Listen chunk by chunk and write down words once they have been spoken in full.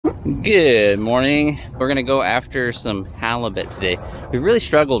Good morning. We're gonna go after some halibut today. We've really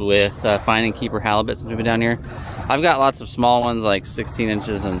struggled with finding keeper halibut since we've been down here. I've got lots of small ones like 16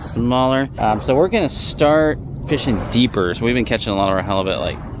 inches and smaller. So we're gonna start fishing deeper. So we've been catching a lot of our halibut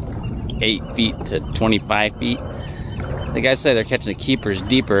like 8 feet to 25 feet. The guys say they're catching the keepers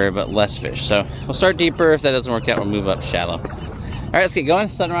deeper but less fish. So we'll start deeper. If that doesn't work out, we'll move up shallow. All right, let's get going.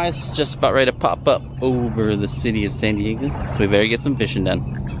 Sunrise just about ready to pop up over the city of San Diego. So we better get some fishing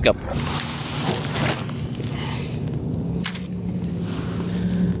done. Let's go.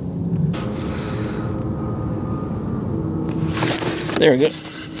 There we go.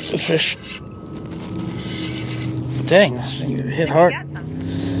 This fish. Dang, this thing hit hard.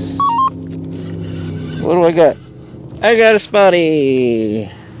 What do I got? I got a spotty.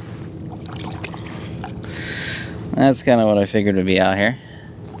 That's kind of what I figured would be out here.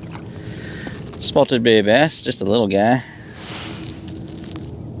 Spotted baby bass, just a little guy.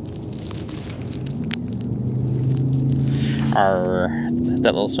 Arr,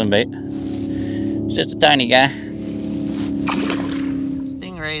 that little swim bait. Just a tiny guy.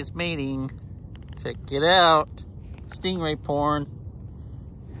 Stingray's mating. Check it out. Stingray porn.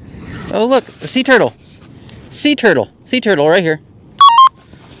 Oh look, a sea turtle. Sea turtle. Sea turtle right here.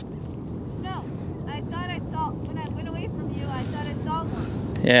 No, I thought I saw, when I went away from you, I thought I saw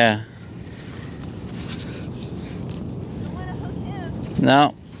one. Yeah. Don't want to hook him.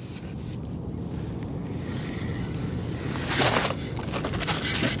 No.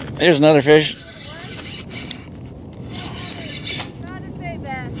 There's another fish. Spotted bay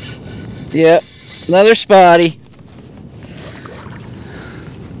bass. Yep, another spotty.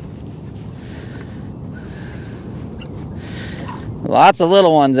 Lots of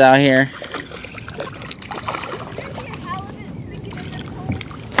little ones out here.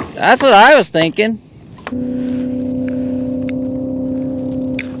 That's what I was thinking.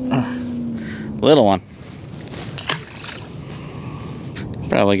 Little one.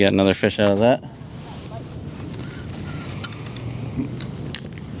 Probably get another fish out of that.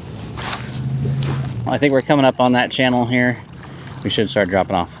 Well, I think we're coming up on that channel here. We should start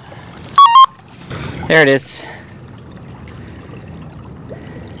dropping off. There it is.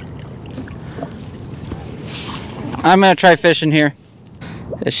 I'm gonna try fishing here.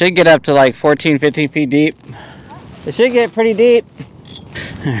 It should get up to like 14, 15 feet deep. It should get pretty deep.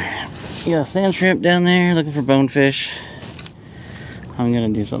 You got a sand shrimp down there looking for bonefish. I'm gonna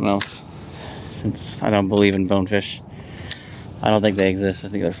do something else since I don't believe in bonefish. I don't think they exist. I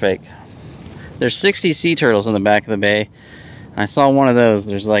think they're fake. There's 60 sea turtles in the back of the bay. I saw one of those.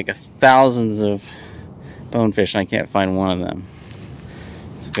 There's like thousands of bonefish and I can't find one of them.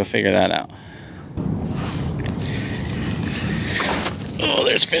 So go figure that out. Oh,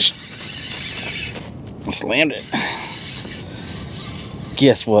 there's fish. Let's land it.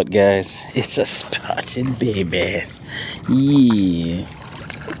 Guess what, guys? It's a spotted baby bass. Yeah.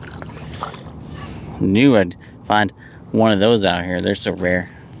 Knew I'd find one of those out here. They're so rare.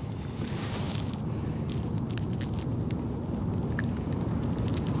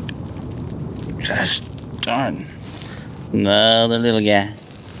 Gosh darn. Another little guy.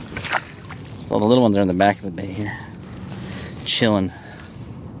 So the little ones are in the back of the bay here. Chilling.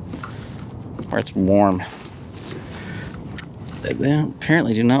 Where it's warm. They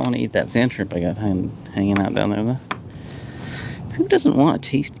apparently do not want to eat that sand shrimp I got hanging out down there though. Who doesn't want a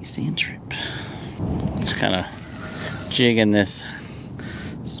tasty sand shrimp? Just kind of jigging this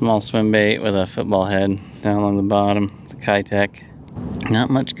small swim bait with a football head down on the bottom. It's a Kitech.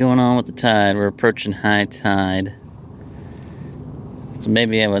 Not much going on with the tide. We're approaching high tide. So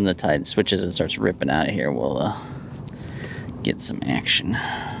maybe when the tide switches and starts ripping out of here, we'll get some action.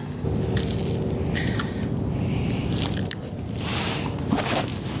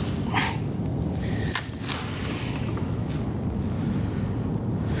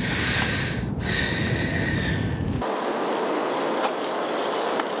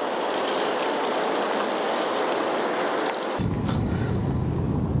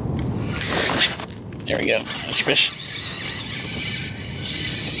 There we go. There's fish.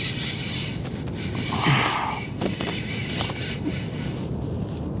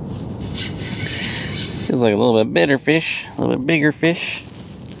 Feels like a little bit better fish, a little bit bigger fish.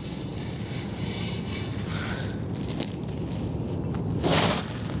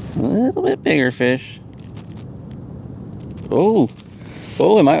 A little bit bigger fish. Oh,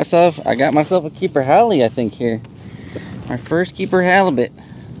 oh! I got myself a keeper halie, I think here. Our first keeper halibut.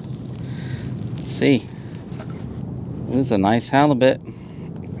 Let's see. This is a nice halibut.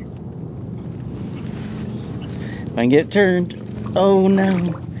 If I can get it turned. Oh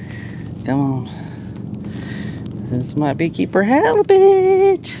no. Come on. This might be keeper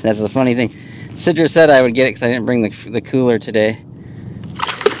halibut. That's the funny thing. Sidra said I would get it because I didn't bring the cooler today.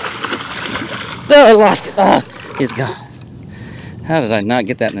 Oh, I lost it. Oh, here's go. How did I not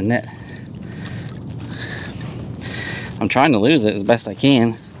get that in the net? I'm trying to lose it as best I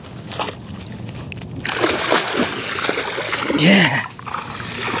can. Yes!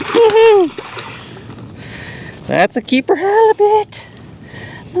 Woohoo! That's a keeper halibut,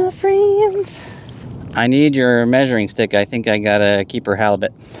 my friends. I need your measuring stick. I think I got a keeper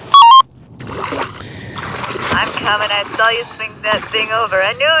halibut. I'm coming. I saw you swing that thing over.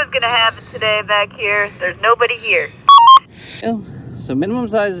 I knew it was going to happen today back here. There's nobody here. Oh, so minimum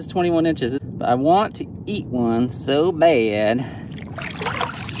size is 21 inches. But I want to eat one so bad.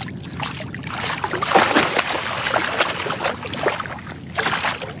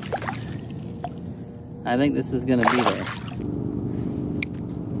 I think this is going to be there.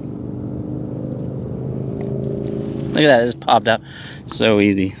 Look at that, it just popped out. So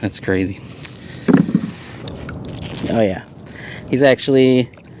easy. That's crazy. Oh yeah. He's actually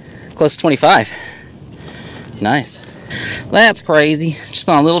close to 25. Nice. That's crazy. Just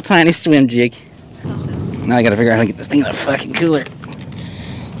on a little tiny swim jig. Now I gotta figure out how to get this thing in the fucking cooler.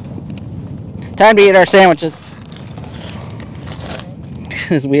 Time to eat our sandwiches.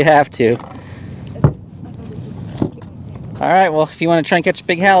 Because we have to. Alright, well, if you want to try and catch a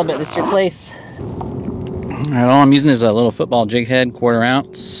big halibut, this is your place. Alright, all I'm using is a little football jig head, 1/4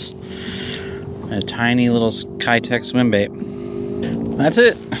 ounce. A tiny little Kitech swim bait. That's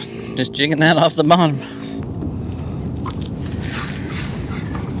it. Just jigging that off the bottom.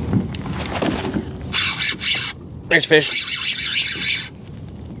 There's fish.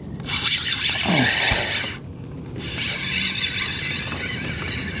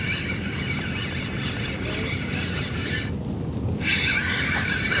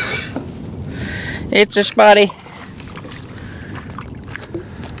 It's a spotty.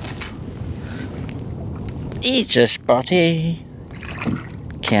 It's a spotty.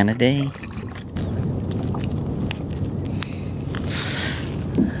 Canada.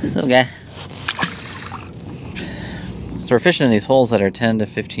 Little guy. So we're fishing in these holes that are 10 to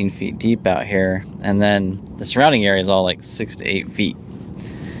 15 feet deep out here, and then the surrounding area is all like 6 to 8 feet.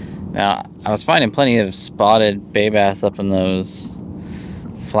 Now, I was finding plenty of spotted bay bass up in those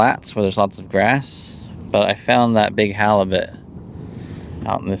flats where there's lots of grass, but I found that big halibut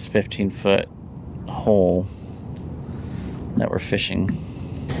out in this 15-foot hole that we're fishing.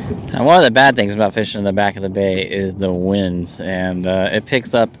 Now, one of the bad things about fishing in the back of the bay is the winds, and it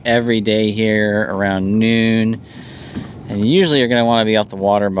picks up every day here around noon, and usually you're going to want to be off the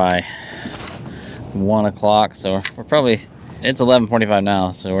water by 1 o'clock, so we're probably, it's 11:45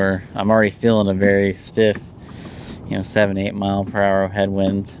 now, so I'm already feeling a very stiff, 7-8 mile per hour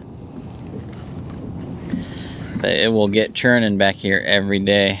headwind. But it will get churning back here every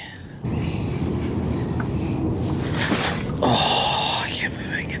day. Oh, I can't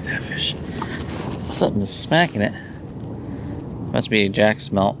believe I get that fish. Something is smacking it. Must be a jack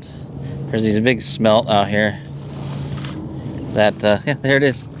smelt. There's these big smelt out here. That, yeah, there it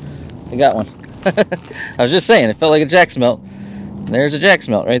is. I got one. I was just saying, it felt like a jack smelt. There's a jack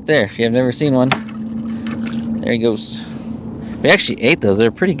smelt right there. If you have never seen one, there he goes. We actually ate those.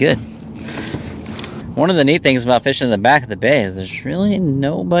 They're pretty good. One of the neat things about fishing in the back of the bay is there's really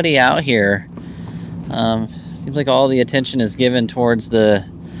nobody out here. Seems like all the attention is given towards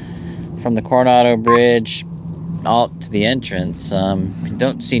from the Coronado Bridge out to the entrance. You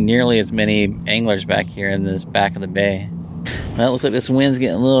don't see nearly as many anglers back here in this back of the bay. Well, it looks like this wind's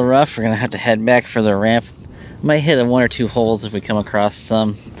getting a little rough. We're gonna have to head back for the ramp. Might hit 1 or 2 holes if we come across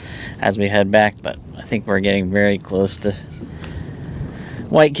some as we head back, but I think we're getting very close to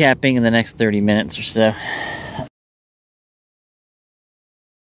white capping in the next 30 minutes or so.